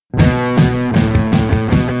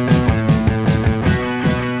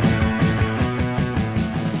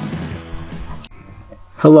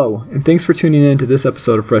Hello, and thanks for tuning in to this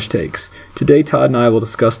episode of Fresh Takes. Today, Todd and I will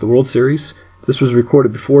discuss the World Series. This was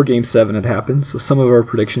recorded before Game 7 had happened, so some of our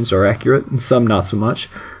predictions are accurate and some not so much.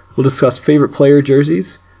 We'll discuss favorite player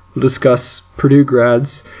jerseys, we'll discuss Purdue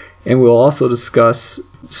grads, and we'll also discuss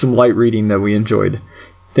some light reading that we enjoyed.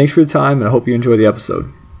 Thanks for the time, and I hope you enjoy the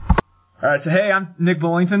episode. All right, so hey, I'm Nick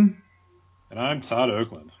Bullington. And I'm Todd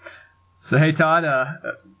Oakland. So hey Todd,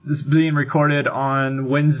 this is being recorded on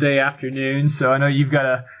Wednesday afternoon, so I know you've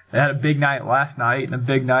had a big night last night and a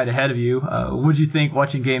big night ahead of you. What did you think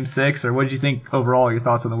watching Game 6, or what did you think overall, your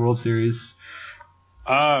thoughts on the World Series?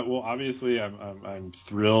 Well, obviously I'm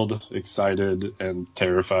thrilled, excited, and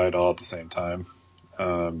terrified all at the same time. I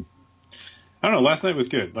don't know, last night was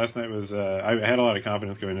good. Last night was, I had a lot of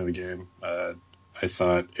confidence going into the game. I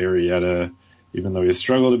thought Arrieta, even though he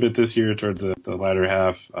struggled a bit this year towards the latter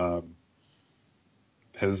half,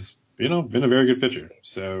 has, been a very good pitcher.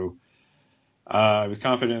 So I was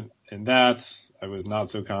confident in that. I was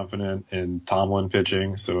not so confident in Tomlin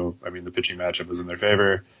pitching. So, the pitching matchup was in their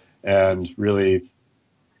favor. And really,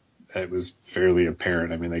 it was fairly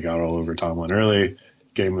apparent. They got all over Tomlin early.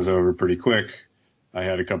 Game was over pretty quick. I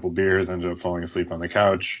had a couple beers, ended up falling asleep on the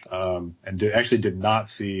couch, and did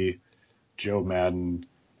not see Joe Madden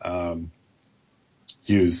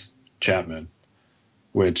use Chapman,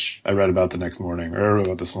 which I read about this morning,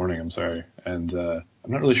 I'm sorry. And I'm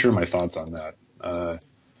not really sure my thoughts on that. I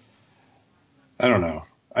don't know.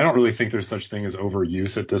 I don't really think there's such thing as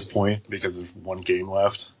overuse at this point because there's one game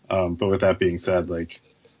left. But with that being said, why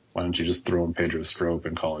don't you just throw in Pedro Strop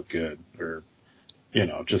and call it good? Or,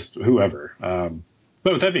 just whoever.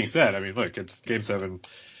 But with that being said, look, it's Game 7.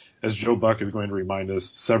 As Joe Buck is going to remind us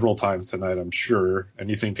several times tonight, I'm sure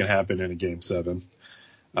anything can happen in a Game 7.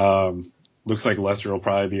 Looks like Lester will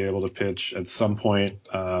probably be able to pitch at some point.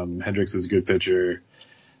 Hendricks is a good pitcher.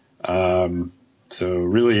 So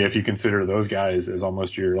really, if you consider those guys as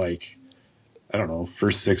almost your,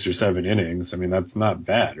 first 6 or 7 innings, that's not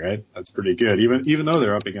bad, right? That's pretty good. Even though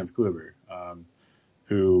they're up against Kluber,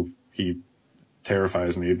 who he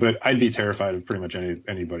terrifies me, but I'd be terrified of pretty much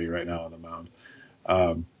anybody right now on the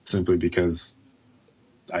mound, simply because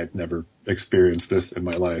I've never experienced this in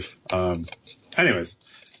my life. Anyways,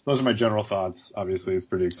 those are my general thoughts. Obviously, it's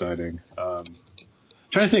pretty exciting.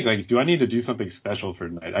 Trying to think, do I need to do something special for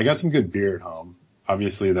tonight? I got some good beer at home.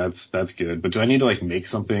 Obviously, that's good. But do I need to make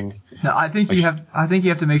something? No, I think you have. I think you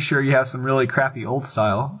have to make sure you have some really crappy old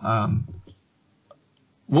style.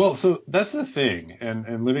 Well, so that's the thing.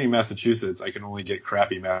 And living in Massachusetts, I can only get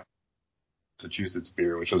crappy Massachusetts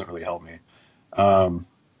beer, which doesn't really help me.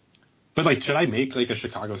 But should I make a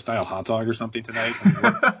Chicago style hot dog or something tonight?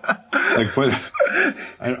 What?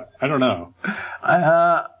 I don't know.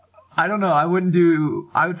 I don't know. I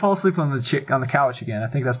would fall asleep on the couch again. I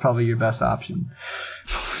think that's probably your best option.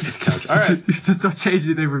 All right. Just don't change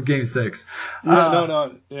anything from Game 6. Yeah,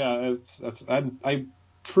 no. Yeah, I'm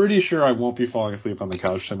pretty sure I won't be falling asleep on the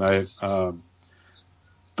couch tonight.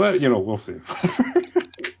 But we'll see.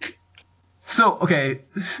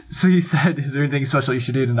 So you said, is there anything special you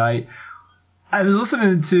should do tonight? I was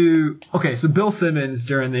listening to, so Bill Simmons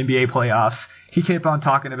during the NBA playoffs, he kept on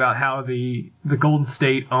talking about how the Golden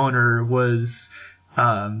State owner was,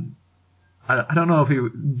 I don't know if he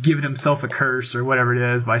was giving himself a curse or whatever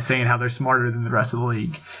it is by saying how they're smarter than the rest of the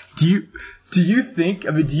league. Do you think,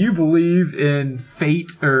 do you believe in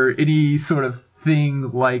fate or any sort of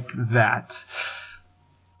thing like that?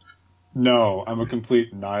 No, I'm a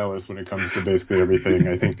complete nihilist when it comes to basically everything.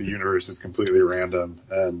 I think the universe is completely random,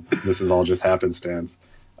 and this is all just happenstance.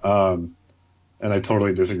 And I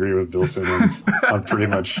totally disagree with Bill Simmons on pretty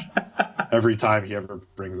much every time he ever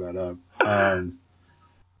brings that up.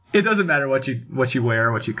 It doesn't matter what you wear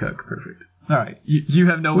or what you cook. Perfect. All right, you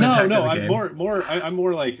have no impact on the game. I'm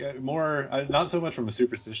more not so much from a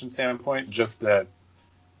superstition standpoint, just that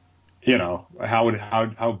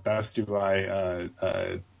how best do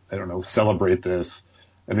I don't know, celebrate this.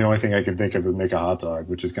 And the only thing I can think of is make a hot dog,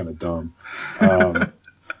 which is kind of dumb.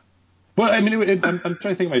 But I'm trying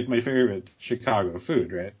to think of my favorite Chicago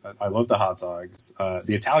food, right? I love the hot dogs. The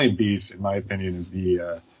Italian beef, in my opinion, is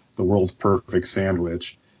the world's perfect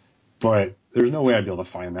sandwich. But there's no way I'd be able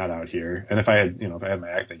to find that out here. And if I had my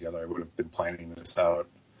act together, I would have been planning this out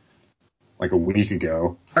a week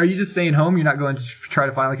ago. Are you just staying home? You're not going to try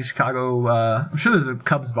to find a Chicago, I'm sure there's a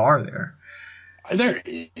Cubs bar there. There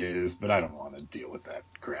is, but I don't want to deal with that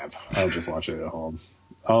crap. I'll just watch it at home.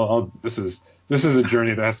 This is a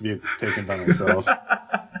journey that has to be taken by myself.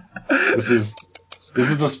 This is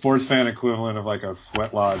the sports fan equivalent of a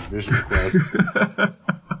sweat lodge Vision Quest.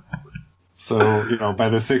 So, by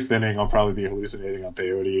the sixth inning, I'll probably be hallucinating on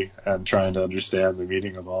peyote and trying to understand the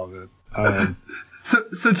meaning of all of it.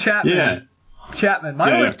 So Chapman. Yeah. Chapman.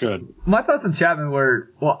 Good. My thoughts on Chapman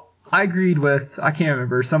were, well, I agreed with, I can't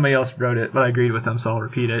remember, somebody else wrote it, but I agreed with them, so I'll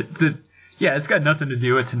repeat it. It's got nothing to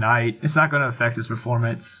do with tonight. It's not going to affect his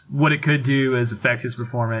performance. What it could do is affect his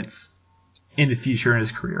performance in the future in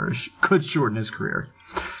his career. It could shorten his career.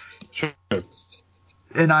 Sure.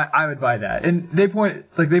 And I would buy that. And they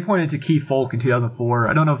pointed to Keith Foulke in 2004.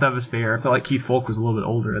 I don't know if that was fair. I felt like Keith Foulke was a little bit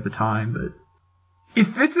older at the time, but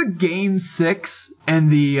if it's a game 6 and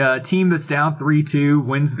the team that's down 3-2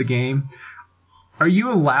 wins the game, are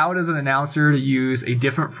you allowed as an announcer to use a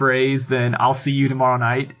different phrase than "I'll see you tomorrow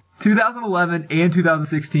night"? 2011 and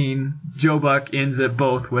 2016, Joe Buck ends it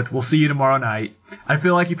both with "We'll see you tomorrow night." I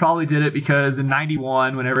feel like he probably did it because in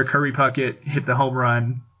 '91, whenever Kirby Puckett hit the home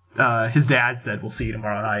run, his dad said, "We'll see you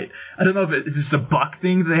tomorrow night." I don't know if it's just a Buck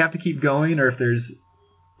thing that they have to keep going, or if there's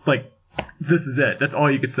this is it. That's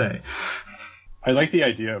all you could say. I like the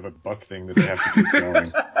idea of a Buck thing that they have to keep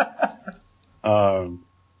going.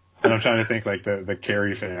 And I'm trying to think the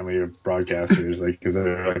Carey family of broadcasters, is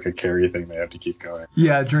there a Carey thing they have to keep going?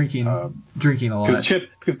 Yeah, drinking a lot. Drinking,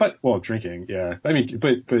 yeah. I mean,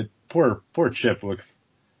 but poor Chip looks.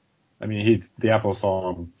 I mean, the apples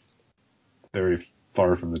fall very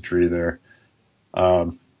far from the tree there,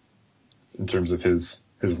 in terms of his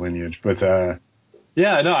lineage. But I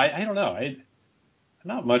don't know. I'm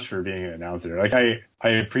not much for being an announcer. I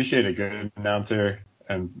appreciate a good announcer,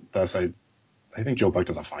 and thus I think Joe Buck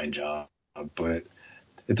does a fine job, but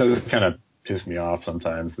it does kind of piss me off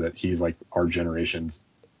sometimes that he's our generation's,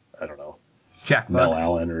 I don't know, Jack Buck. Mel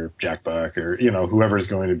Allen or Jack Buck or, whoever's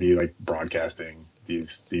going to be broadcasting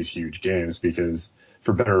these huge games, because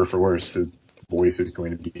for better or for worse, his voice is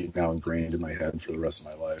going to be now ingrained in my head for the rest of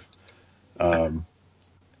my life. I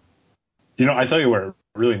tell you where it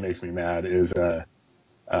really makes me mad is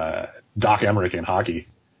Doc Emmerich in hockey,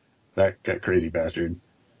 that crazy bastard.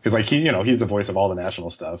 Because he's the voice of all the national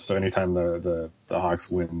stuff. So anytime the Hawks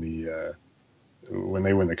win when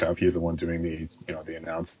they win the cup, he's the one doing the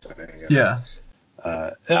announcing. Yeah.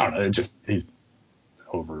 I don't know. He's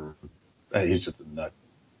over. He's just a nut.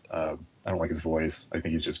 I don't like his voice. I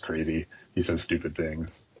think he's just crazy. He says stupid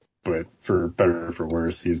things. But for better or for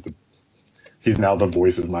worse, he's now the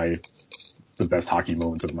voice of the best hockey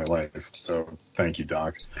moments of my life. So thank you,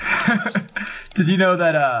 Doc. Did you know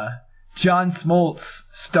that John Smoltz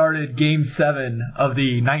started Game 7 of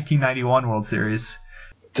the 1991 World Series?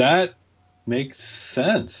 That makes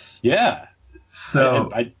sense. Yeah.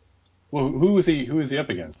 So, who was he up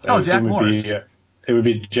against? Jack Morris. It would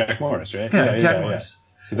be Jack Morris, right? Yeah, Jack Morris.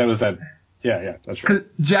 Because that was that. Yeah, that's right.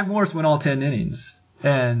 Jack Morris went all 10 innings,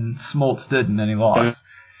 and Smoltz didn't, and he lost.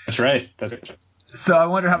 That's right. So I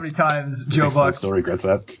wonder how many times Joe Buck still regrets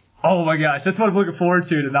that. Oh my gosh, that's what I'm looking forward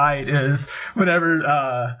to tonight. Is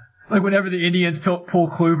whenever the Indians pull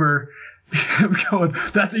Kluber, I'm going,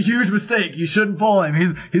 "That's a huge mistake. You shouldn't pull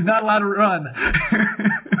him. He's not allowed to run."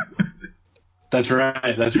 That's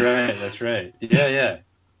right. Yeah.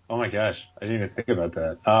 Oh my gosh, I didn't even think about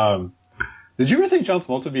that. Did you ever think John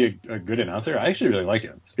Smoltz would be a good announcer? I actually really like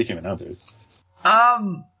him. Speaking of announcers.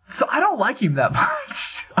 So I don't like him that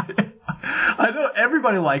much. I know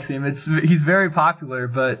everybody likes him. He's very popular,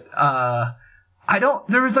 but I don't.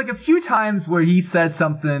 There was a few times where he said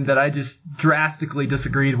something that I just drastically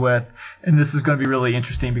disagreed with, and this is going to be really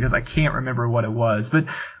interesting because I can't remember what it was. But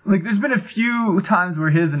there's been a few times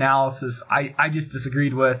where his analysis I just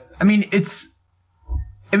disagreed with. It's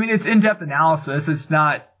in-depth analysis. It's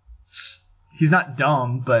not. He's not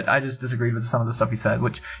dumb, but I just disagreed with some of the stuff he said.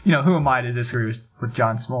 Which who am I to disagree with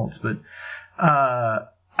John Smoltz? But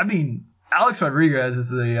Alex Rodriguez is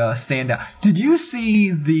the standout. Did you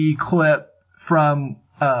see the clip from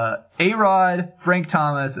A-Rod, Frank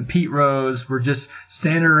Thomas, and Pete Rose were just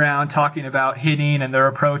standing around talking about hitting and their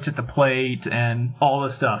approach at the plate and all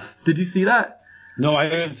this stuff? Did you see that? No, I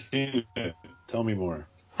haven't seen it. Tell me more.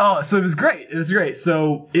 Oh, so it was great.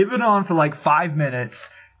 So it went on for 5 minutes,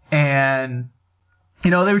 and they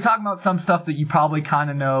were talking about some stuff that you probably kind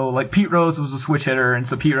of know. Pete Rose was a switch hitter, and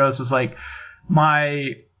so Pete Rose was like,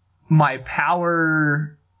 my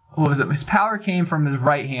power, what was it? His power came from his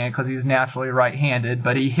right hand because he's naturally right-handed,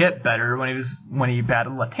 but he hit better when he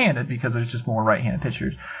batted left-handed because there's just more right-handed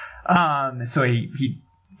pitchers. So he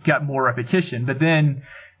got more repetition. But then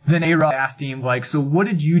A-Rod asked him, so what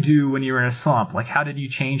did you do when you were in a slump? How did you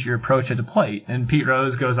change your approach at the plate? And Pete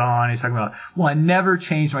Rose goes on, he's talking about, well, I never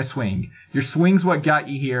changed my swing. Your swing's what got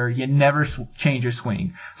you here. You never change your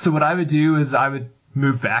swing. So what I would do is I would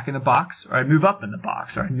move back in the box, or I'd move up in the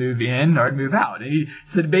box, or I'd move in, or I'd move out. And he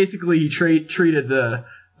said basically he treated the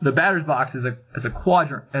batter's box as a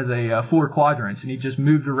quadrant, as a 4 quadrants, and he just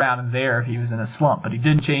moved around in there if he was in a slump, but he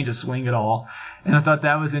didn't change his swing at all. And I thought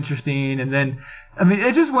that was interesting. And then, I mean,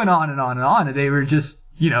 it just went on and on and on, and they were just,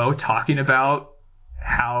 talking about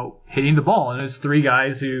how hitting the ball. And it's 3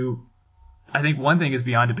 guys who, I think one thing is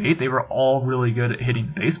beyond debate, they were all really good at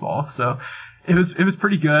hitting the baseball. So it was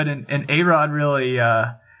pretty good. And A-Rod really,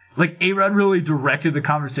 A-Rod really directed the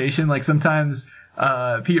conversation. Like sometimes,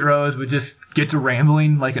 Pete Rose would just get to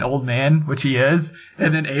rambling like an old man, which he is,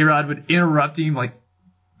 and then A-Rod would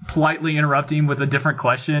politely interrupt him with a different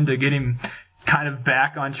question to get him kind of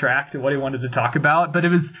back on track to what he wanted to talk about. But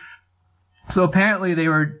so apparently they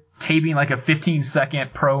were taping like a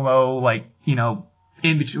 15-second promo,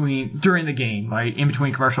 in between, during the game, like in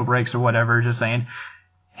between commercial breaks or whatever, just saying,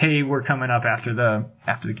 hey, we're coming up after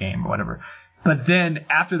the game or whatever. But then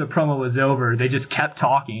after the promo was over, they just kept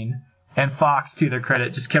talking. And Fox, to their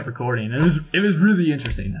credit, just kept recording. It was really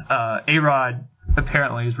interesting. A-Rod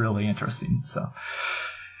apparently is really interesting. So,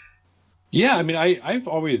 yeah, I mean, I've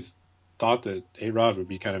always thought that A-Rod would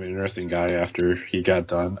be kind of an interesting guy after he got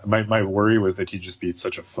done. My worry was that he'd just be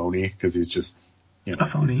such a phony because he's just, a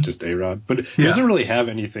phony. He's just A-Rod. But he doesn't really have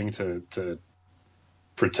anything to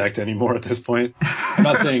protect anymore at this point. I'm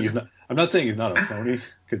not saying he's not a phony,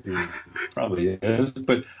 because he probably is,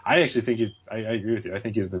 but I actually think I agree with you. I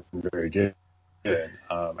think he's been very good.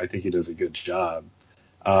 I think he does a good job.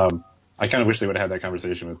 I kind of wish they would have had that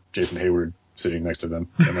conversation with Jason Hayward sitting next to them.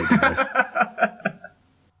 That might be nice.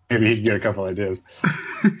 Maybe he could get a couple ideas.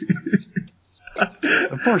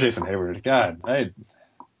 Poor Jason Hayward. God, I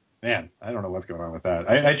don't know what's going on with that.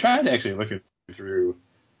 I tried to actually look through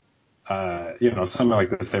some of like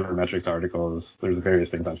the sabermetrics articles. There's various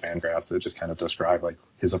things on Fangraphs that just kind of describe like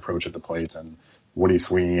his approach at the plate and what he's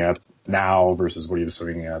swinging at now versus what he was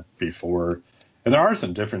swinging at before. And there are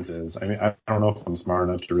some differences. I mean, I don't know if I'm smart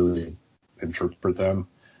enough to really interpret them.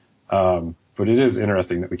 But it is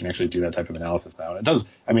interesting that we can actually do that type of analysis now. And it does,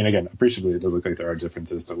 I mean, again, appreciably, it does look like there are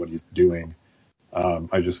differences to what he's doing.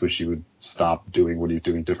 I just wish he would stop doing what he's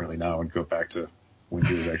doing differently now and go back to when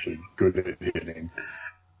he was actually good at hitting.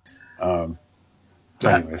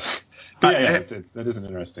 Anyways, but that is an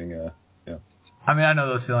interesting, I mean, I know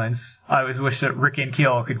those feelings. I always wish that Rick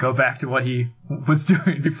Ankiel could go back to what he was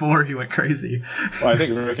doing before he went crazy. Well, I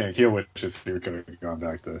think Rick Ankiel wishes he could have gone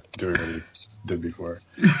back to doing what he did before.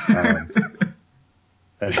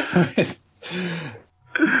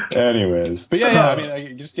 Anyways, but I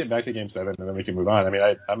mean, just get back to Game 7 and then we can move on. I mean,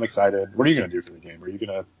 I'm excited. What are you going to do for the game? Are you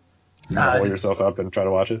going to hold yourself up and try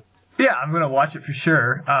to watch it? Yeah, I'm going to watch it for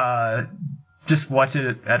sure. Just watch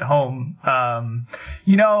it at home.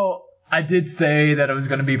 I did say that it was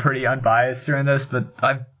going to be pretty unbiased during this, but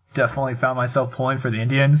I've definitely found myself pulling for the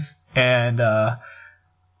Indians. And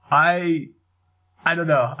I don't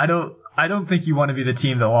know. I don't think you want to be the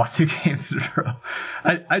team that lost 2 games in a row.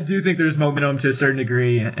 I do think there's momentum to a certain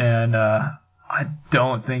degree, and I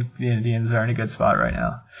don't think the Indians are in a good spot right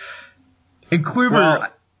now. And Kluber. Well,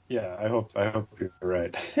 yeah, I hope you're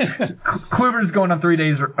right. Kluber's going on 3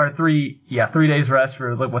 days or 3 days rest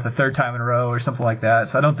for with a third time in a row or something like that.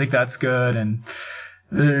 So I don't think that's good. And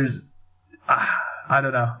there's, I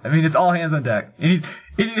don't know. I mean, it's all hands on deck.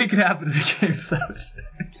 Anything could happen in Game 7.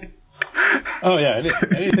 Oh yeah,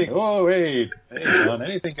 anything. Oh wait, hey John,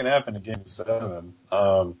 anything can happen in Game 7.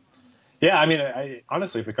 Yeah, I mean, I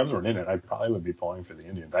honestly, if the Cubs weren't in it, I probably would be pulling for the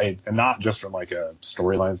Indians. And not just from like a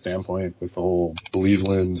storyline standpoint with the whole Blees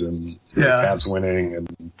wins and the Cavs winning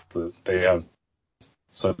and they have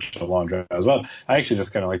such a long drive as well. I actually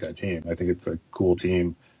just kind of like that team. I think it's a cool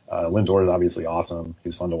team. Lindor is obviously awesome.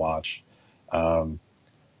 He's fun to watch. I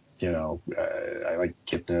like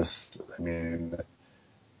Kipnis. I mean,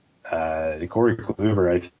 Corey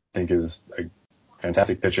Kluber, I think, is a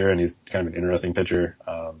fantastic pitcher, and he's kind of an interesting pitcher.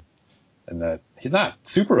 And that he's not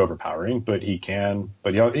super overpowering, but he can.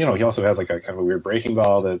 But he also has like a kind of a weird breaking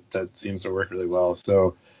ball that seems to work really well.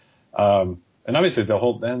 So, and obviously the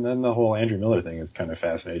whole Andrew Miller thing is kind of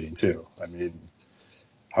fascinating too. I mean,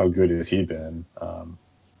 how good has he been?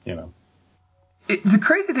 The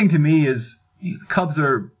crazy thing to me is the Cubs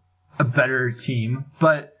are a better team,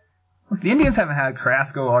 but the Indians haven't had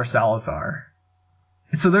Carrasco or Salazar,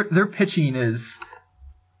 so their pitching is.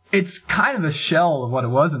 It's kind of a shell of what it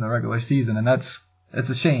was in the regular season, and it's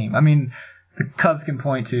a shame. I mean, the Cubs can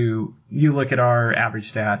point to, you look at our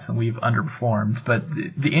average stats, and we've underperformed, but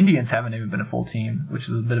the Indians haven't even been a full team, which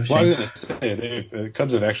is a bit of a shame. Well, I was going to say, the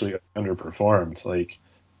Cubs have actually underperformed. Like,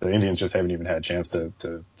 the Indians just haven't even had a chance to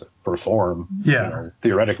perform,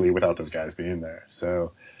 theoretically without those guys being there.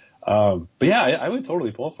 So, but yeah, I would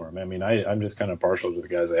totally pull for them. I mean, I'm just kind of partial to the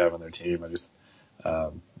guys they have on their team. I just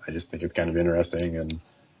think it's kind of interesting, and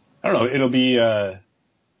I don't know. It'll be, I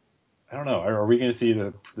don't know. Are we going to see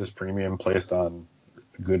this premium placed on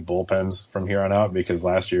good bullpens from here on out? Because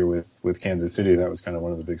last year with Kansas City, that was kind of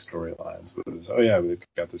one of the big storylines. Was, oh yeah, we've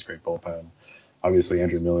got this great bullpen. Obviously,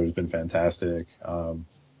 Andrew Miller has been fantastic.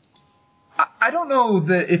 I don't know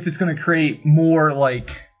that if it's going to create more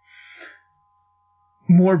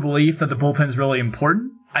belief that the bullpen is really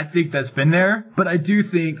important. I think that's been there, but I do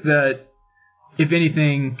think that if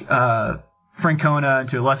anything, Francona and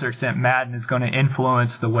to a lesser extent Madden is going to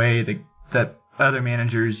influence the way that other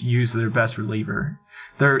managers use their best reliever.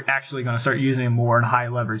 They're actually going to start using him more in high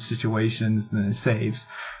leverage situations than in saves,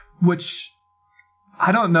 which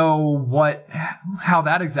I don't know how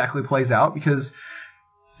that exactly plays out, because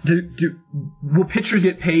will pitchers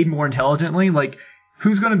get paid more intelligently? Like,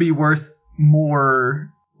 who's going to be worth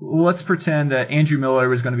more? Let's pretend that Andrew Miller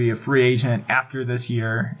was going to be a free agent after this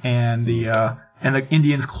year, and the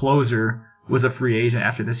Indians closer was a free agent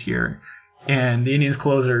after this year, and the Indians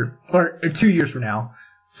closer or 2 years from now.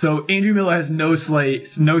 So Andrew Miller has no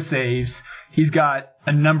saves. He's got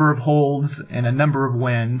a number of holds and a number of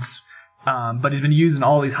wins, but he's been used in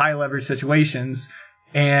all these high leverage situations.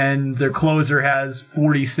 And their closer has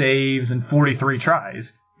 40 saves and 43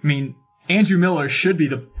 tries. I mean, Andrew Miller should be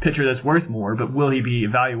the pitcher that's worth more, but will he be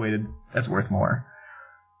evaluated as worth more?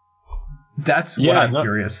 That's what I'm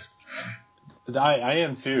curious. I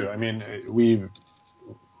am too. I mean,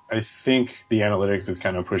 I think the analytics is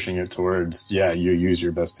kind of pushing it towards, you use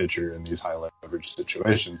your best pitcher in these high leverage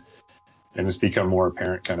situations. And it's become more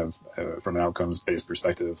apparent kind of from an outcomes-based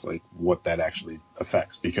perspective, like what that actually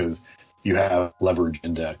affects, because you have leverage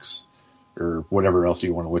index or whatever else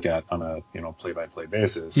you want to look at on a, play-by-play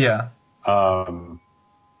basis. Yeah. And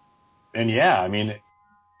I mean,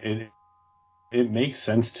 it makes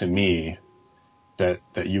sense to me that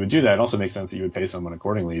you would do that. It also makes sense that you would pay someone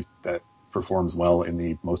accordingly that performs well in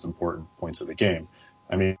the most important points of the game.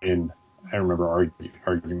 I mean, I remember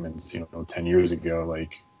arguments, 10 years ago,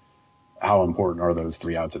 like, how important are those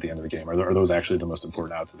 3 outs at the end of the game? Are those actually the most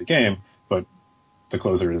important outs of the game? But the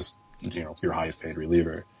closer is, your highest paid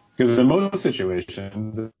reliever. Because in most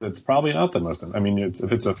situations, it's probably not the most. I mean,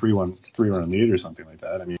 if it's a 3-run lead or something like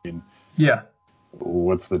that, I mean,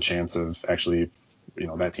 what's the chance of actually,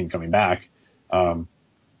 that team coming back? I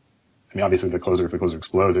mean, obviously if the closer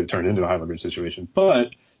explodes, it turned into a high leverage situation.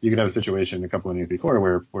 But you could have a situation a couple innings before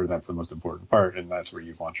where that's the most important part, and that's where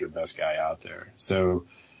you want your best guy out there. So,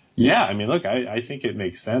 I mean, look, I think it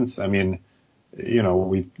makes sense. I mean,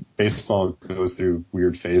 baseball goes through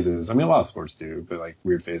weird phases. I mean, a lot of sports do, but like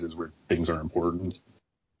weird phases where things are important,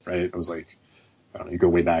 right? It was like, I don't know, you go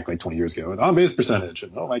way back like 20 years ago with on-base percentage,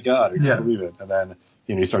 and oh my God, I can't believe it. And then,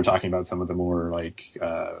 you start talking about some of the more like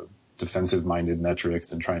defensive-minded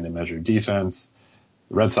metrics and trying to measure defense.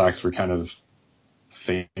 The Red Sox were kind of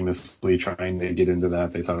famously trying to get into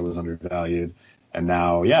that. They thought it was undervalued. And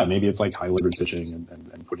now, maybe it's like high leverage pitching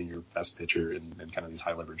and putting your best pitcher in kind of these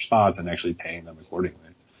high leverage spots and actually paying them accordingly.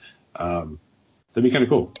 That'd be kind of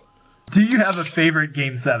cool. Do you have a favorite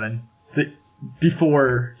Game 7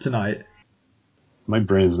 before tonight? My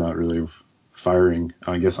brain's not really firing,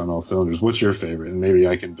 I guess, on all cylinders. What's your favorite? And maybe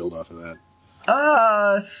I can build off of that.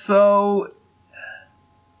 So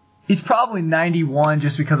it's probably 91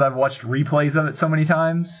 just because I've watched replays of it so many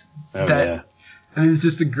times. It was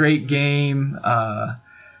just a great game.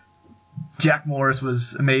 Jack Morris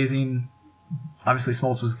was amazing. Obviously,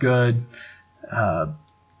 Smoltz was good.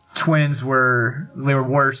 Twins were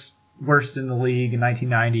worst in the league in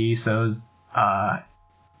 1990, so it was,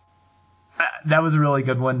 that was a really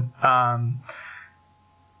good one.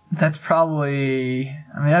 That's probably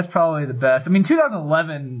the best. I mean,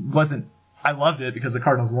 2011 wasn't. I loved it because the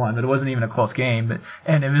Cardinals won, but it wasn't even a close game.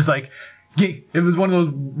 And it was like. It was one of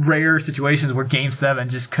those rare situations where Game 7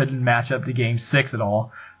 just couldn't match up to Game 6 at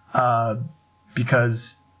all,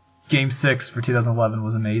 because Game 6 for 2011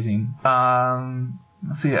 was amazing.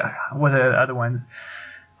 Let's see, what are the other ones?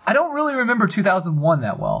 I don't really remember 2001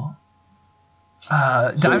 that well. It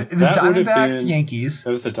was Diamondbacks, Yankees.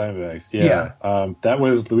 That was the Diamondbacks, yeah. That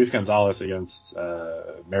was Luis Gonzalez against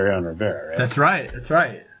Mariano Rivera, right? That's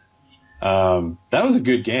right. That was a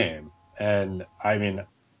good game, and I mean,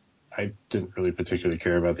 I didn't really particularly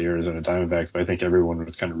care about the Arizona Diamondbacks, but I think everyone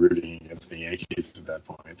was kind of rooting against the Yankees at that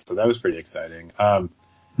point. So that was pretty exciting.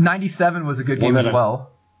 97 was a good game as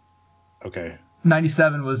well. Okay.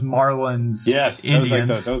 97 was Marlins. Yes,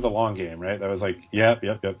 Indians. That was the long game, right? That was like, yep.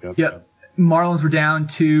 97 Marlins were down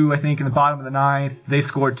 2, I think, in the bottom of the ninth. They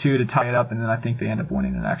scored 2 to tie it up, and then I think they ended up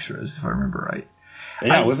winning in extras, if I remember right.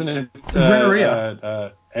 Yeah, wasn't it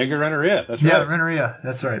Edgar Renteria? That's right. Yeah, Renteria.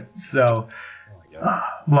 That's right. So,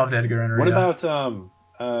 loved Edgar Renteria. What about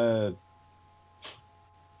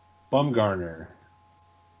Bumgarner?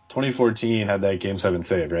 2014 had that Game 7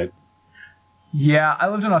 save, right? Yeah, I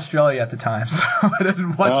lived in Australia at the time, so I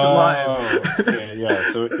didn't watch it live. Okay, yeah.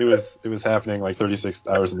 So it was happening like 36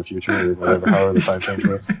 hours in the future, or whatever, however the time change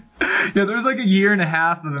was. Yeah, there's like a year and a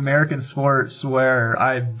half of American sports where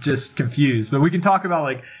I'm just confused. But we can talk about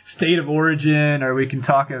like state of origin, or we can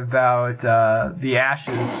talk about the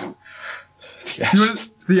Ashes. If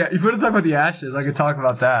you want to talk about the Ashes, I could talk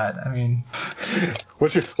about that. I mean,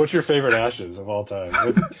 what's your favorite Ashes of all time?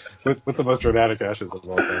 What's the most dramatic Ashes of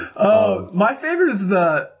all time? My favorite is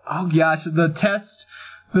the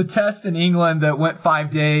test in England that went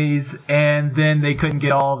 5 days, and then they couldn't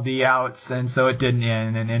get all of the outs, and so it didn't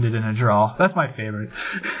end and ended in a draw. That's my favorite.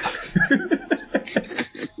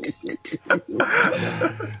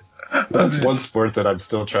 That's one sport that I'm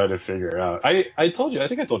still trying to figure out. I think I told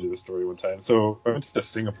you this story one time. So I went to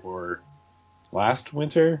Singapore last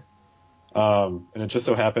winter, and it just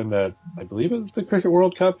so happened that I believe it was the Cricket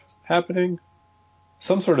World Cup happening.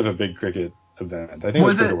 Some sort of a big cricket event. I think it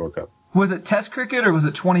was Cricket World Cup. Was it Test cricket, or was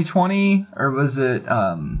it 2020, or was it?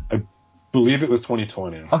 I believe it was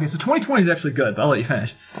 2020. Okay, so 2020 is actually good, but I'll let you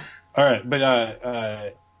finish. All right, but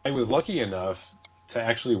I was lucky enough to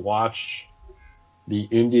actually watch the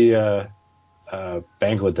India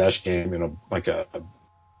Bangladesh game in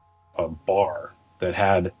a bar that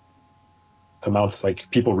had amounts like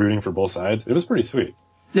people rooting for both sides. It was pretty sweet.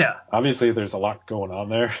 Yeah. Obviously, there's a lot going on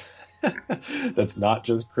there that's not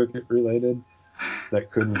just cricket related.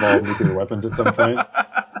 That could involve nuclear weapons at some point.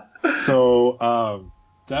 So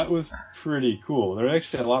that was pretty cool. There were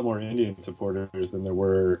actually a lot more Indian supporters than there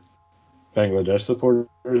were Bangladesh supporters,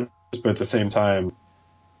 but at the same time,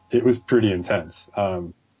 it was pretty intense.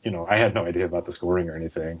 I had no idea about the scoring or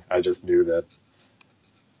anything. I just knew that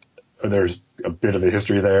there's a bit of a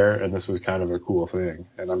history there, and this was kind of a cool thing.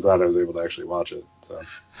 And I'm glad I was able to actually watch it.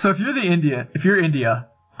 So if you're India,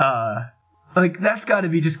 like that's got to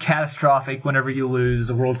be just catastrophic whenever you lose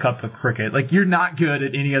a World Cup of cricket. Like you're not good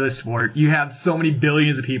at any other sport. You have so many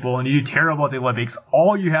billions of people, and you do terrible at the Olympics.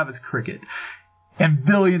 All you have is cricket, and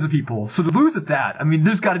billions of people. So to lose at that, I mean,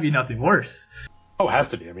 there's got to be nothing worse. Oh, it has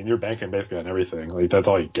to be. I mean, you're banking basically on everything. Like, that's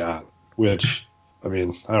all you got. Which, I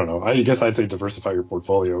mean, I don't know. I guess I'd say diversify your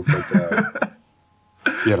portfolio, but,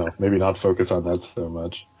 maybe not focus on that so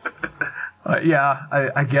much.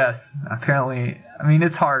 I guess. Apparently, I mean,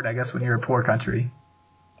 it's hard, I guess, when you're a poor country.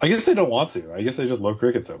 I guess they don't want to. I guess they just love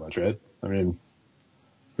cricket so much, right? I mean,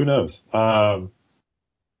 who knows? Well,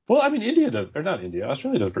 I mean, Australia does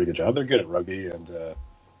a pretty good job. They're good at rugby and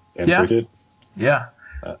cricket. Yeah.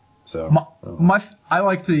 So I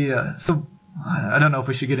like to. So I don't know if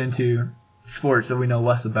we should get into sports that we know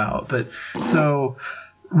less about, but so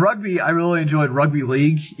rugby. I really enjoyed rugby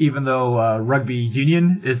league, even though rugby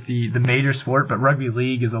union is the major sport, but rugby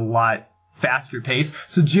league is a lot faster pace.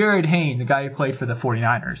 So Jared Hayne, the guy who played for the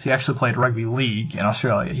 49ers, he actually played rugby league in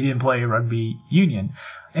Australia. He didn't play rugby union,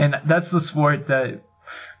 and that's the sport that,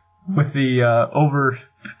 with the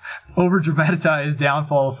over dramatized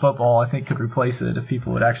downfall of football, I think could replace it if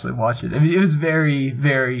people would actually watch it. I mean, it was very,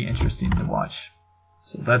 very interesting to watch.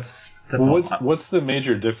 So that's what's the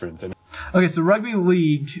major difference? Okay, so rugby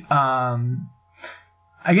league, I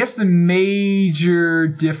guess the major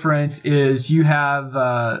difference is you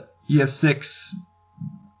have 6,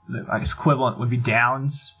 I guess equivalent would be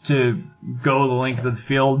downs to go the length of the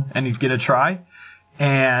field and get a try,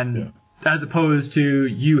 and as opposed to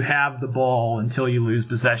you have the ball until you lose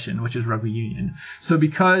possession, which is rugby union. So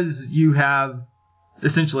because you have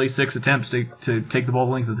essentially 6 attempts to take the ball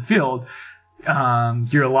the length of the field,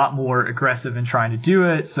 you're a lot more aggressive in trying to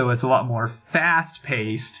do it. So it's a lot more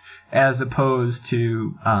fast-paced as opposed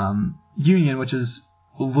to union, which is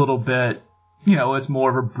a little bit, it's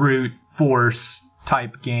more of a brute force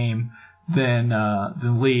type game than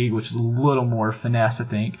league, which is a little more finesse, I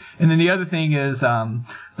think. And then the other thing is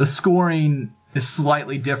the scoring is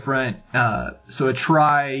slightly different. So a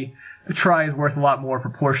try is worth a lot more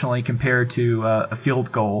proportionally compared to a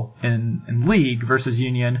field goal in league versus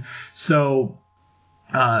union. So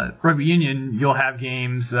rugby union, you'll have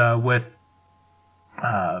games with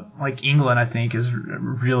like England, I think, is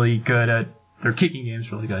really good at their kicking game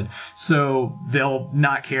is really good. So they'll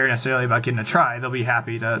not care necessarily about getting a try. They'll be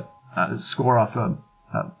happy to score off an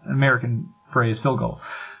American phrase field goal.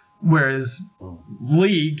 Whereas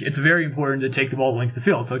league, it's very important to take the ball the length of the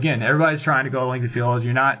field. So again, everybody's trying to go the length of the field.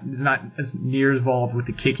 You're not as near involved with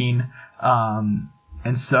the kicking.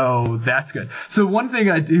 And so that's good. So one thing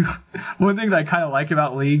that I kind of like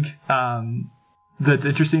about league, that's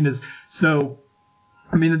interesting is, so,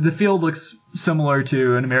 I mean, the field looks similar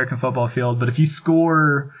to an American football field, but if you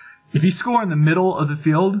score in the middle of the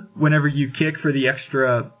field, whenever you kick for the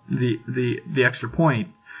extra point,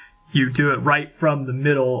 you do it right from the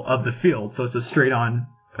middle of the field, so it's a straight on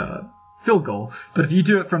field goal. But if you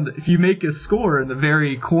do it if you make a score in the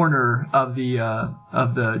very corner of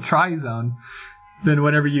the try zone, then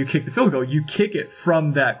whenever you kick the field goal, you kick it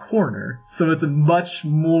from that corner. So it's a much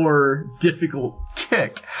more difficult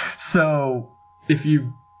kick. So if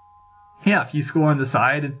you score on the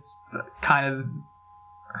side, it's kind of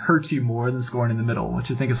hurts you more than scoring in the middle, which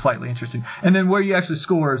I think is slightly interesting. And then where you actually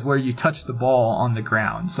score is where you touch the ball on the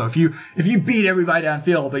ground. So if you beat everybody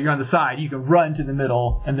downfield, but you're on the side, you can run to the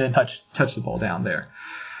middle and then touch the ball down there.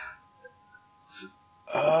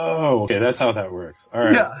 Oh, okay, that's how that works. All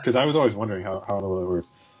right, yeah. Because I was always wondering how that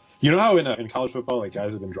works. You know how in college football, like,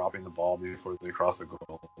 guys have been dropping the ball before they cross the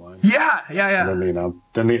goal line? Yeah. And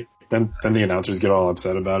then the announcers get all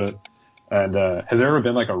upset about it. And has there ever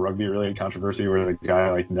been like a rugby related controversy where the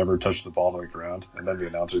guy like never touched the ball to the ground and then the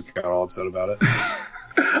announcers got all upset about it?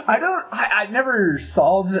 I never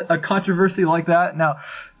saw a controversy like that. Now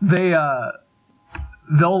they'll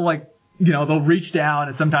like, they'll reach down,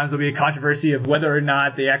 and sometimes there'll be a controversy of whether or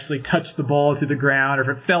not they actually touched the ball to the ground or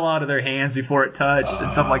if it fell out of their hands before it touched and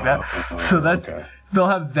stuff like that. So that's okay. They'll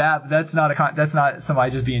have that. But that's not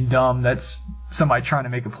somebody just being dumb. That's somebody trying to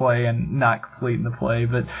make a play and not completing the play.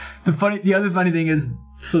 But the other funny thing is,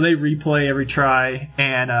 so they replay every try,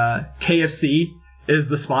 and KFC is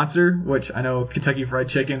the sponsor, which I know Kentucky Fried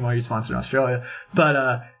Chicken, well, you're sponsored in Australia, but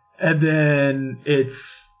and then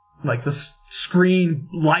it's like the screen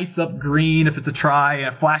lights up green if it's a try,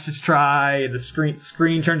 and it flashes try, and the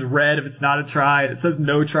screen turns red if it's not a try, and it says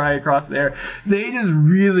no try across there. They just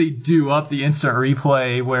really do up the instant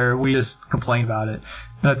replay where we just complain about it.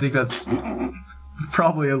 And I think that's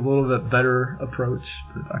probably a little bit better approach,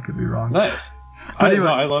 but I could be wrong. Nice. Anyway.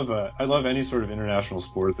 I love any sort of international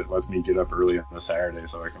sport that lets me get up early on a Saturday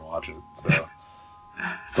so I can watch it. So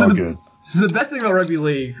it's all good. So the best thing about rugby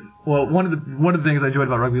league, well, one of the things I enjoyed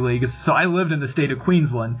about rugby league is, so I lived in the state of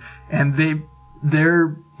Queensland, and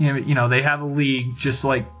they're they have a league just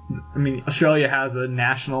like, I mean, Australia has a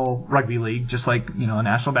national rugby league just like, a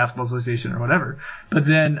National Basketball Association or whatever. But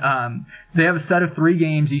then they have a set of 3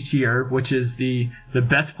 games each year, which is the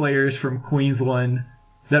best players from Queensland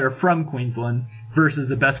that are from Queensland versus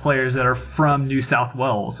the best players that are from New South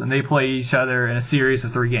Wales, and they play each other in a series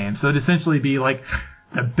of 3 games. So it'd essentially be like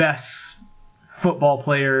the best football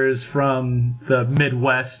players from the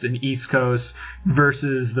Midwest and East Coast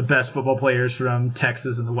versus the best football players from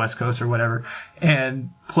Texas and the West Coast or whatever, and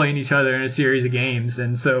playing each other in a series of games.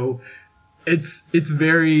 And so it's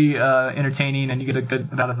very entertaining, and you get a good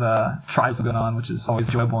amount of tries going on, which is always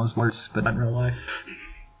enjoyable in sports, but not in real life.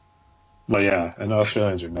 Well, yeah, and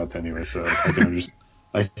Australians are nuts anyway, so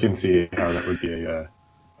I can see how that would be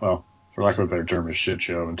for lack of a better term, a shit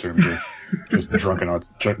show in terms of just drunken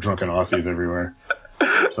Aussies everywhere.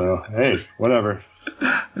 So, hey, whatever.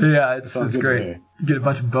 Yeah, it's great. You get a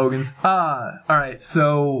bunch of bogans. All right,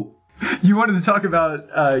 so you wanted to talk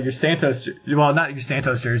about your Santos, well, not your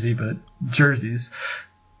Santos jersey, but jerseys.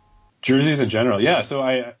 Jerseys in general, yeah. So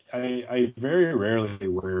I very rarely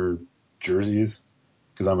wear jerseys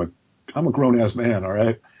because I'm a grown ass man. All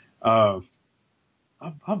right,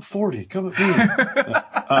 I'm 40. Come at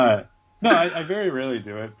me. No, I very rarely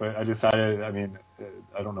do it, but I decided. I mean,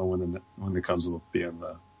 I don't know when the Cubs will be in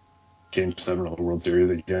the Game 7 of the World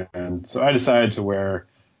Series again, so I decided to wear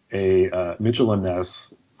a Mitchell and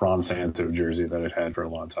Ness Ron Santo jersey that I've had for a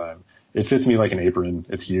long time. It fits me like an apron.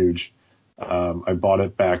 It's huge. I bought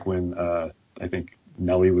it back when I think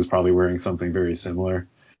Nelly was probably wearing something very similar.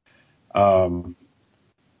 So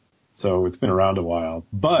it's been around a while,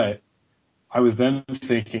 but I was then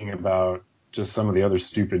thinking about just some of the other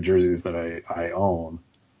stupid jerseys that I own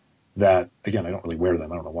that, again, I don't really wear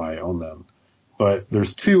them. I don't know why I own them, but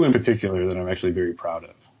there's 2 in particular that I'm actually very proud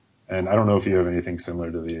of. And I don't know if you have anything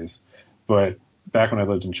similar to these, but back when I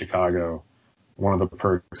lived in Chicago, one of the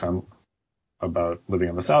perks about living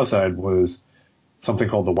on the South Side was something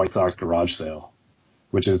called the White Sox garage sale,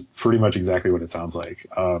 which is pretty much exactly what it sounds like.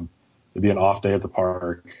 It'd be an off day at the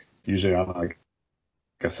park, usually on like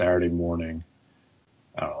a Saturday morning,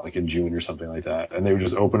 I don't know, like in June or something like that. And they would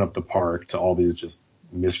just open up the park to all these just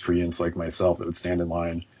miscreants like myself that would stand in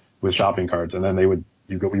line with shopping carts. And then they would,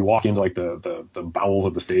 you walk into like the bowels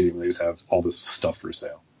of the stadium, and they just have all this stuff for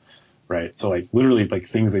sale, right? So like literally like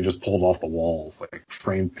things they just pulled off the walls, like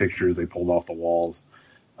framed pictures they pulled off the walls,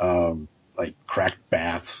 like cracked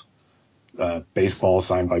bats, baseball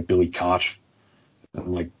signed by Billy Koch,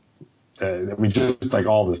 and like we just like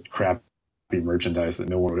all this crappy merchandise that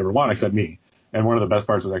no one would ever want except me. And one of the best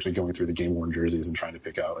parts was actually going through the game-worn jerseys and trying to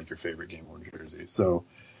pick out like your favorite game-worn jersey. So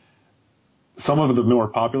some of the more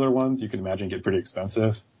popular ones you can imagine get pretty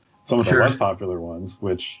expensive. Some of the less popular ones,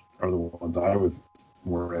 which are the ones I was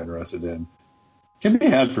more interested in, can be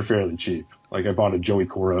had for fairly cheap. Like I bought a Joey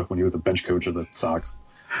Cora when he was the bench coach of the Sox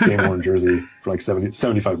game-worn jersey for like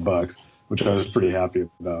 $75, which I was pretty happy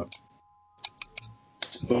about.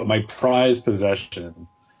 But my prized possession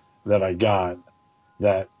that I got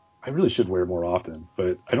that I really should wear more often,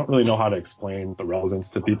 but I don't really know how to explain the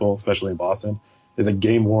relevance to people, especially in Boston, is a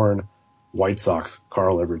game-worn White Sox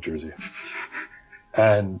Carl Everett jersey.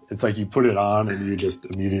 And it's like you put it on and you just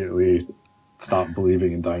immediately stop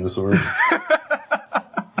believing in dinosaurs.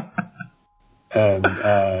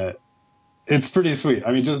 And it's pretty sweet.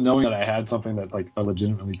 I mean, just knowing that I had something that like a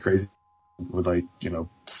legitimately crazy would like,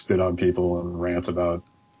 spit on people and rant about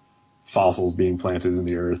fossils being planted in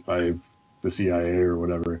the earth by the CIA or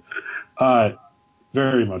whatever,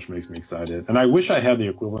 very much makes me excited. And I wish I had the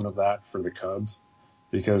equivalent of that for the Cubs,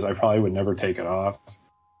 because I probably would never take it off.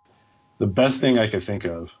 The best thing I could think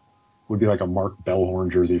of would be like a Mark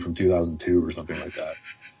Bellhorn jersey from 2002 or something like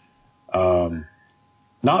that.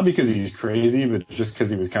 Not because he's crazy, but just because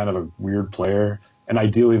he was kind of a weird player. And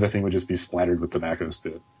ideally the thing would just be splattered with tobacco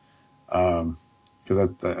spit.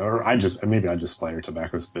 Maybe I just splatter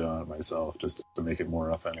tobacco spit on it myself just to make it more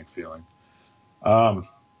authentic feeling.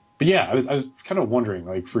 But yeah, I was kind of wondering,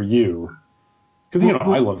 like, for you, because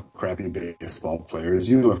I love crappy baseball players.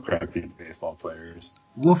 You love crappy baseball players.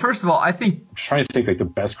 Well, first of all, I think I'm trying to think like the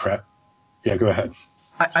best crap. Yeah, go ahead.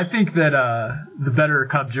 I think that the better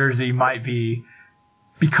Cub jersey might be,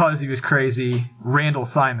 because he was crazy, Randall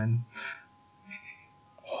Simon.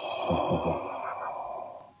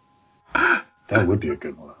 That would be a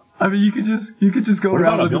good one. I mean, you could just go what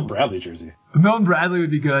around. What about a Milton Bradley jersey? Milton Bradley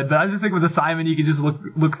would be good, but I was just thinking with the Simon, you could just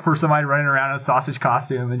look for somebody running around in a sausage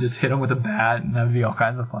costume and just hit him with a bat, and that would be all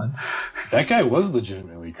kinds of fun. That guy was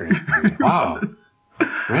legitimately crazy. Wow.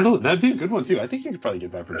 Randall, that'd be a good one too. I think you could probably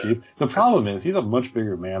get that for cheap. The problem is he's a much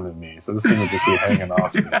bigger man than me, so this thing would just be hanging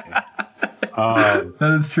off of me.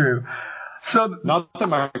 That is true. So not that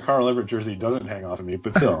my Carl Everett jersey doesn't hang off of me,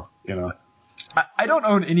 but still, I don't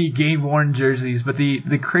own any game-worn jerseys, but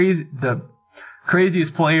the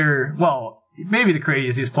craziest player, well, maybe the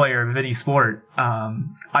craziest player of any sport,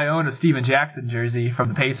 I own a Steven Jackson jersey from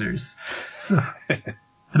the Pacers. So I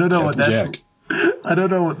don't know I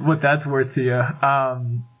don't know what that's worth to you.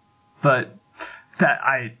 But that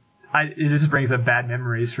it just brings up bad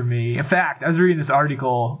memories for me. In fact, I was reading this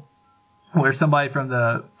article where somebody from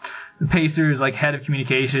the Pacers, like head of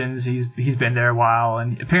communications, he's been there a while,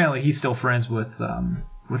 and apparently he's still friends with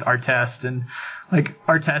Artest, and like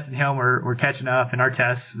Artest and him were catching up, and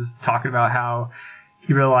Artest was talking about how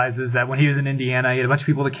he realizes that when he was in Indiana, he had a bunch of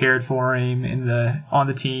people that cared for him on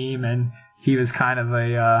the team, and he was kind of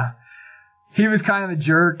a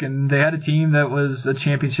jerk, and they had a team that was a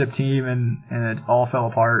championship team, and it all fell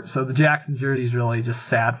apart. So the Jackson jersey is really just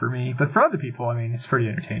sad for me, but for other people, I mean, it's pretty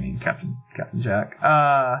entertaining. Captain Jack.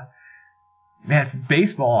 Man,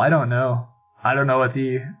 baseball, I don't know. I don't know what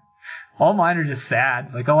all mine are just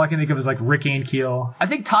sad. Like, all I can think of is like Rick Ankiel. I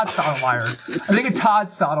think Todd Stottlemyre. I think a Todd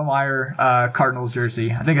Stottlemyre Cardinals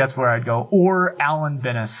jersey. I think that's where I'd go. Or Alan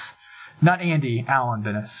Bennis. Not Andy, Alan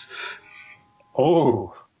Bennis.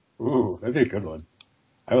 Oh, ooh, that'd be a good one.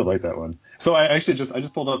 I would like that one. So I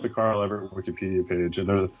just pulled up the Carl Everett Wikipedia page,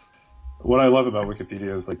 and what I love about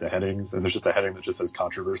Wikipedia is like the headings, and there's just a heading that just says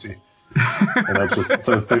controversy. And that's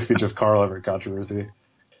so it's basically just Carl Everett controversy.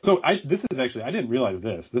 So I didn't realize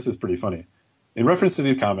this. This is pretty funny. In reference to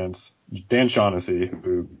these comments, Dan Shaughnessy,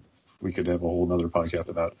 who we could have a whole nother podcast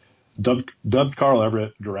about, dubbed Carl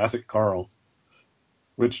Everett Jurassic Carl,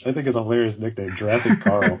 which I think is a hilarious nickname, Jurassic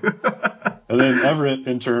Carl. And then Everett,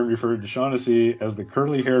 in turn, referred to Shaughnessy as the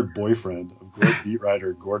curly-haired boyfriend of great beat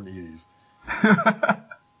writer Gordon Eads.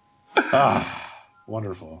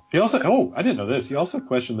 Wonderful. He also, I didn't know this. He also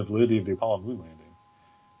questioned the validity of the Apollo moon landing.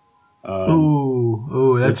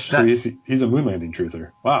 So he's a moon landing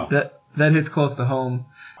truther. Wow. That hits close to home.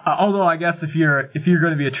 Although I guess if you're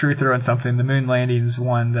going to be a truther on something, the moon landing is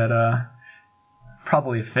one that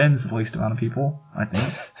probably offends the least amount of people, I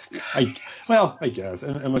think. I guess,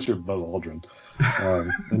 unless you're Buzz Aldrin,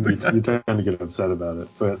 and you tend to get upset about it.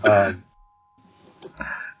 But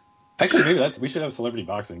Actually, maybe we should have celebrity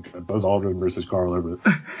boxing. Buzz Aldrin versus Carl Everett.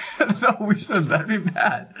 No, we shouldn't. That'd be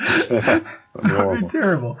bad. That'd be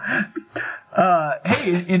terrible.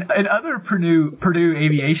 Hey, in other Purdue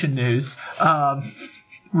aviation news,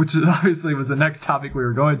 which obviously was the next topic we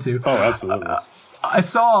were going to. Oh, absolutely. I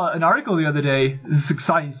saw an article the other day. This is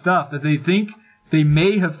exciting stuff, that they think they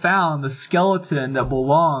may have found the skeleton that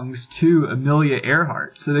belongs to Amelia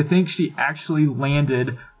Earhart. So they think she actually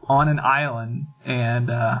landed on an island and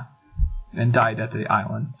died at the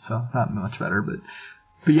island. So not much better, but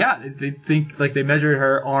yeah, they think, like, they measured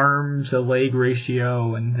her arm to leg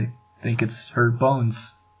ratio and they think it's her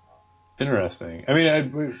bones. Interesting. I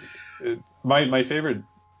mean, my favorite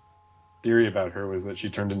theory about her was that she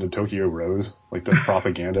turned into Tokyo Rose, like the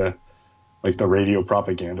propaganda, like the radio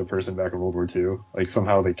propaganda person back in World War II. Like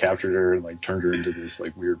somehow they captured her and like turned her into this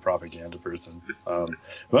like weird propaganda person.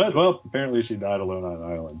 But apparently she died alone on an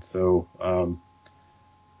island. So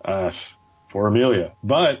poor Amelia.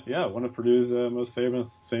 But yeah, one of Purdue's most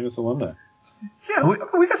famous alumni. Yeah,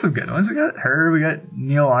 we got some good ones. We got her. We got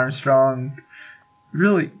Neil Armstrong.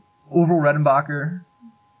 Really, Orville Redenbacher.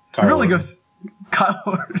 Really goes Kyle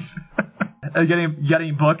Orton. You got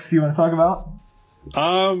any books you want to talk about?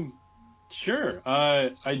 Sure. All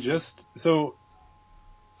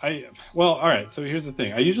right. So here's the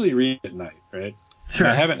thing. I usually read at night, right? Sure.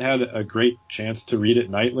 And I haven't had a great chance to read at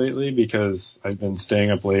night lately because I've been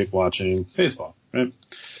staying up late watching baseball, right?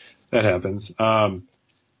 That happens.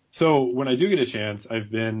 So when I do get a chance,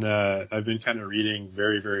 I've been kind of reading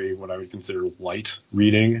very, very what I would consider light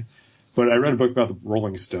reading. But I read a book about the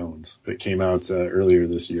Rolling Stones that came out earlier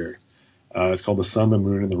this year. It's called The Sun, the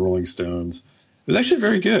Moon, and the Rolling Stones. It was actually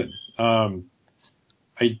very good.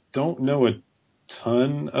 I don't know a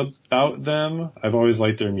ton about them. I've always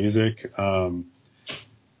liked their music.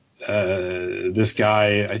 This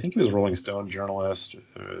guy, I think he was a Rolling Stone journalist,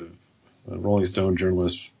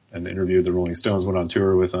 and interviewed the Rolling Stones, went on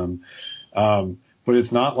tour with them. But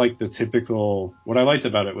it's not like the typical, what I liked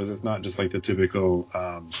about it was it's not just like the typical,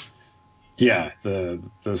 the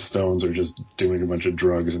Stones are just doing a bunch of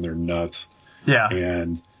drugs and they're nuts. Yeah.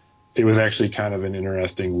 And it was actually kind of an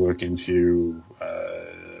interesting look into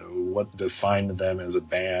what defined them as a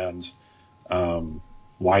band,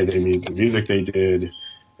 why they made the music they did,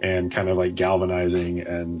 and kind of like galvanizing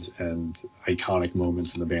and iconic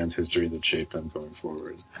moments in the band's history that shaped them going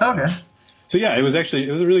forward. Okay. So yeah, it was a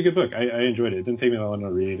really good book. I enjoyed it. It didn't take me that long to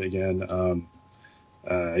read. Again,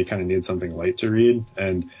 I kind of needed something light to read,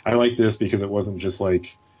 and I like this because it wasn't just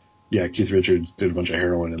like, yeah, Keith Richards did a bunch of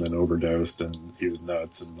heroin and then overdosed and he was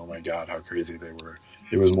nuts and oh my God, how crazy they were.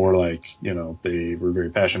 It was more like, they were very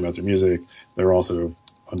passionate about their music. They were also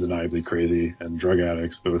undeniably crazy and drug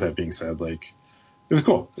addicts. But with that being said, like, it was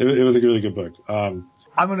cool. It was a really good book. I'm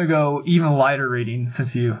going to go even lighter reading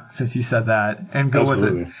since you said that and go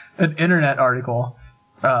absolutely. with an internet article,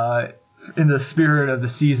 in the spirit of the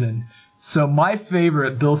season. So my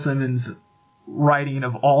favorite Bill Simmons writing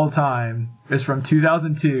of all time is from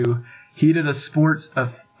 2002. He did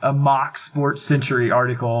a mock Sports Century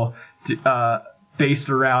article based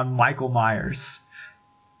around Michael Myers,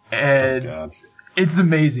 and it's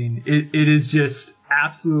amazing. It is just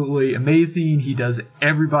absolutely amazing. He does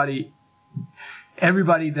everybody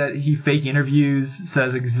that he fake interviews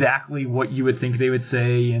says exactly what you would think they would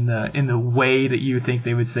say in the way that you would think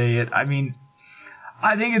they would say it. I mean,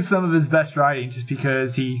 I think it's some of his best writing just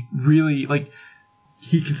because he really,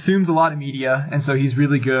 he consumes a lot of media, and so he's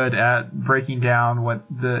really good at breaking down what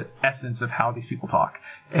the essence of how these people talk.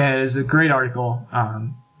 And it's a great article.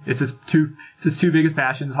 It's his two biggest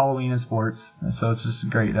passions, Halloween and sports. And so it's just a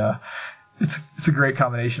great, it's a great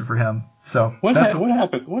combination for him. So what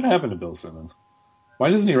happened to Bill Simmons? Why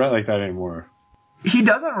doesn't he write like that anymore? He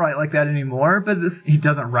doesn't write like that anymore, but he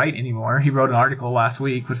doesn't write anymore. He wrote an article last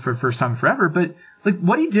week for the first time forever, but like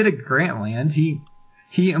what he did at Grantland,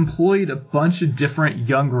 he employed a bunch of different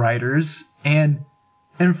young writers, and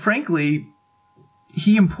frankly,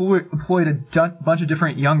 he employed a bunch of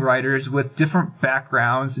different young writers with different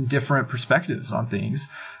backgrounds and different perspectives on things.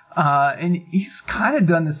 And he's kind of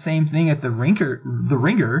done the same thing at the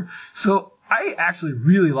Ringer. So I actually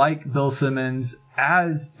really like Bill Simmons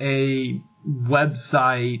as a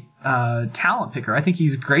website talent picker. I think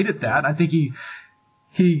he's great at that. I think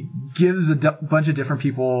he gives a bunch of different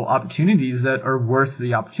people opportunities that are worth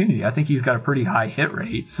the opportunity. I think he's got a pretty high hit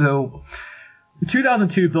rate. So in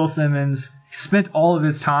 2002, Bill Simmons spent all of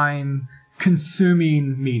his time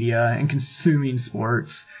consuming media and consuming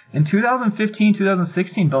sports. In 2015,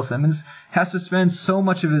 2016, Bill Simmons has to spend so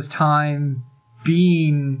much of his time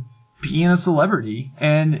being a celebrity,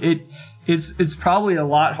 and it's probably a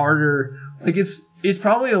lot harder. Like it's it's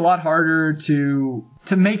probably a lot harder to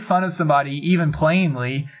make fun of somebody even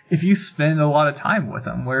plainly if you spend a lot of time with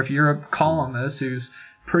them. Where if you're a columnist who's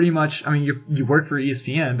pretty much, I mean, you work for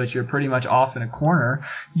ESPN, but you're pretty much off in a corner,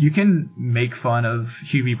 you can make fun of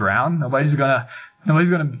Hubie Brown. Nobody's gonna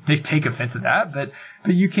take offense at that, but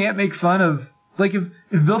you can't make fun of, like,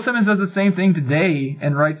 if Bill Simmons does the same thing today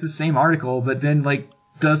and writes the same article, but then like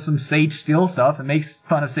does some Sage Steele stuff and makes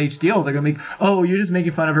fun of Sage Steele, they're gonna make, oh, you're just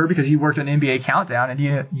making fun of her because you worked on NBA Countdown and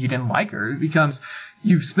you didn't like her. It becomes,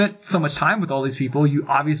 you've spent so much time with all these people, you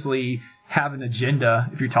obviously have an agenda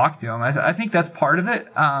if you're talking to them. I think that's part of it.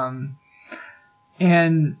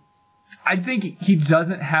 And I think he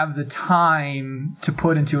doesn't have the time to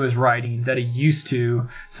put into his writing that he used to.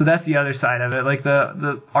 So that's the other side of it. Like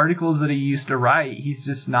the articles that he used to write, he's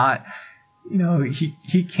just not,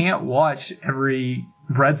 he can't watch every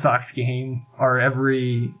Red Sox game or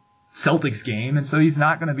every Celtics game. And so he's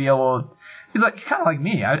not going to be able to, he's kind of like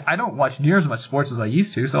me. I don't watch near as much sports as I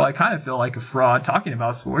used to. So I kind of feel like a fraud talking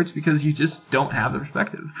about sports because you just don't have the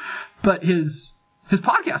perspective. But his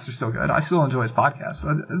podcasts are still good. I still enjoy his podcasts.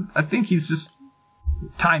 So I think he's just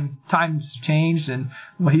times changed and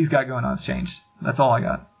what he's got going on has changed. That's all I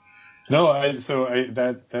got. No,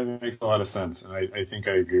 that makes a lot of sense, and I think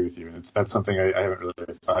I agree with you. And that's something I haven't really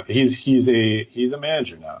thought. He's a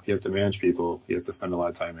manager now. He has to manage people. He has to spend a lot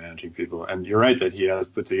of time managing people. And you're right that he has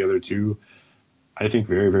put together two, I think,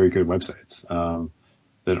 very, very good websites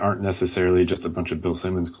that aren't necessarily just a bunch of Bill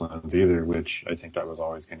Simmons clones either, which I think that was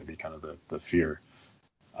always going to be kind of the fear.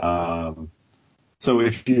 So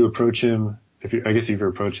if you approach him, if you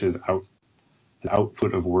approach his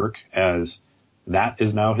output of work as that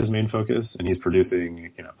is now his main focus, and he's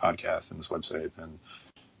producing, podcasts and this website and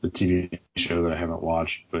the TV show that I haven't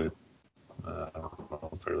watched, but I don't know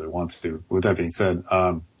if I really want to. With that being said,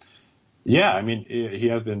 I mean, he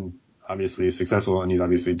has been obviously successful, and he's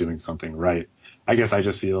obviously doing something right. I guess I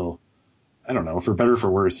just feel, I don't know, for better or for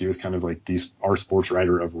worse, he was kind of like our sports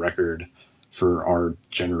writer of record for our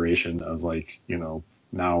generation of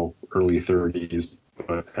now early 30s,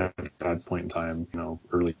 but at that point in time,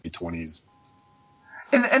 early 20s.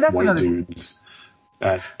 And that's white dudes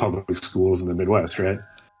at public schools in the Midwest, right?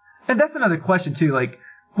 And that's another question too. Like,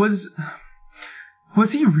 was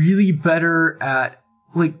he really better at,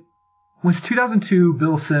 was 2002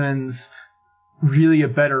 Bill Simmons really a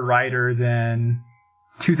better writer than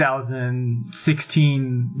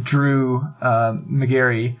 2016 Drew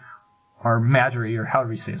McGarry or Madry, or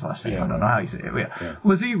however you say his last name? Yeah. I don't know how you say it. Yeah.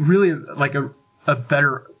 Was he really like a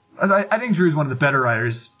better? I think Drew's one of the better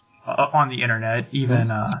writers on the internet,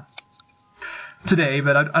 even today,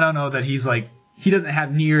 but I don't know that he's he doesn't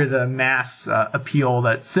have near the mass appeal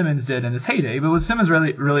that Simmons did in his heyday. But was Simmons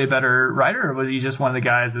really a better writer, or was he just one of the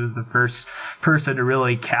guys who was the first person to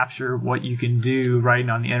really capture what you can do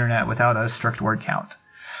writing on the internet without a strict word count?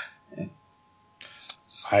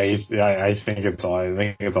 I think it's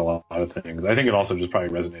a lot of things. I think it also just probably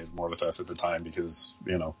resonated more with us at the time because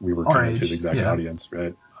we were kind of his exact audience,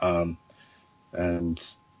 right? And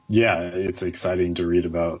yeah, it's exciting to read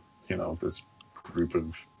about, this group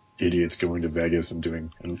of idiots going to Vegas and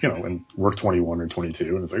doing, and we're 21 or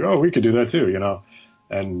 22, and it's like, oh, we could do that too,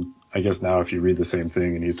 And I guess now if you read the same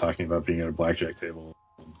thing and he's talking about being at a blackjack table,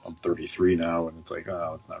 I'm 33 now, and it's like,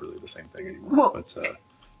 oh, it's not really the same thing anymore. Well, but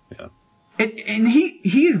yeah. And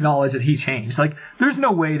he acknowledged that he changed. There's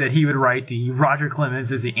no way that he would write the Roger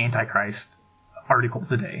Clemens is the Antichrist article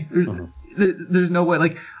today. There's no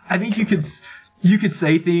way. I think you could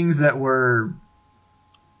say things that were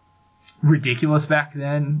ridiculous back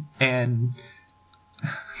then and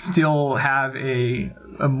still have a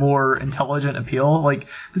more intelligent appeal.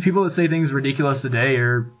 The people that say things ridiculous today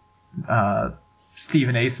are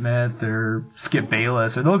Stephen A. Smith or Skip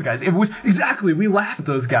Bayless or those guys. Exactly, we laugh at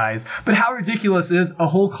those guys. But how ridiculous is a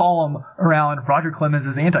whole column around Roger Clemens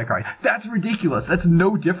as Antichrist? That's ridiculous. That's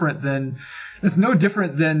no different than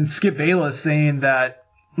Skip Bayless saying that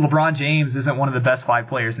LeBron James isn't one of the best 5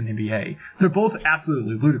 players in the NBA. They're both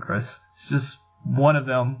absolutely ludicrous. It's just one of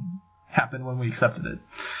them happened when we accepted it.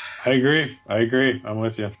 I agree. I'm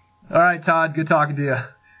with you. All right, Todd. Good talking to you.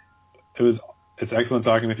 It's excellent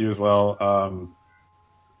talking with you as well.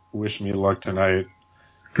 Wish me luck tonight.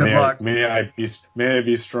 Good luck. May I be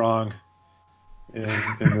strong in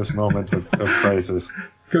this moment of crisis.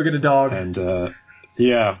 Go get a dog. And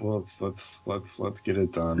well, let's get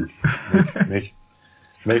it done.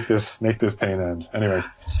 Make this pain end. Anyways.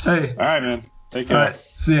 Hey. All right, man. Take care. All right.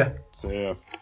 See ya. See ya.